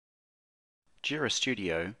JIRA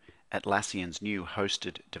Studio, Atlassian's new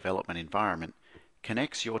hosted development environment,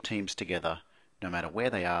 connects your teams together no matter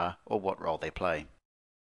where they are or what role they play.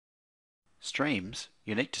 Streams,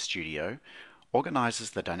 unique to Studio,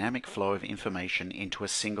 organizes the dynamic flow of information into a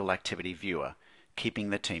single activity viewer,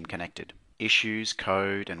 keeping the team connected. Issues,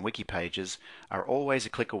 code, and wiki pages are always a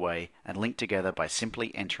click away and linked together by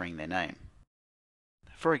simply entering their name.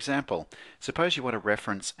 For example, suppose you want to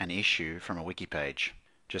reference an issue from a wiki page.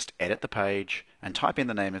 Just edit the page and type in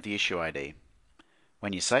the name of the issue ID.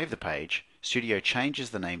 When you save the page, Studio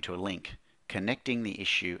changes the name to a link, connecting the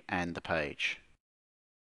issue and the page.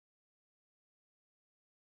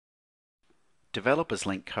 Developers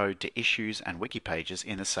link code to issues and wiki pages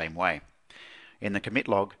in the same way. In the commit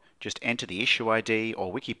log, just enter the issue ID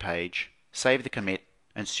or wiki page, save the commit,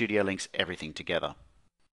 and Studio links everything together.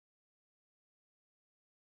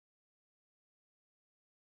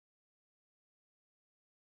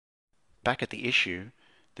 Back at the issue,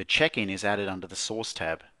 the check-in is added under the Source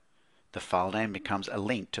tab. The file name becomes a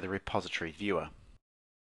link to the repository viewer.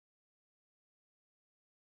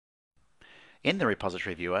 In the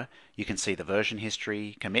repository viewer, you can see the version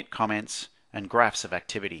history, commit comments, and graphs of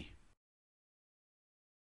activity.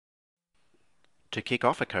 To kick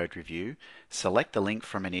off a code review, select the link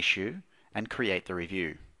from an issue and create the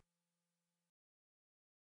review.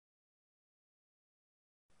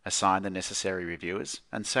 Assign the necessary reviewers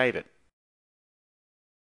and save it.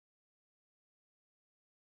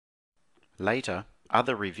 Later,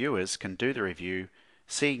 other reviewers can do the review,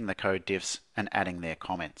 seeing the code diffs and adding their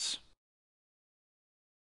comments.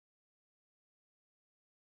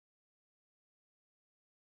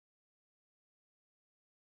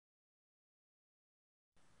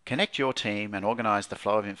 Connect your team and organize the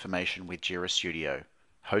flow of information with JIRA Studio,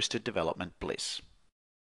 hosted development bliss.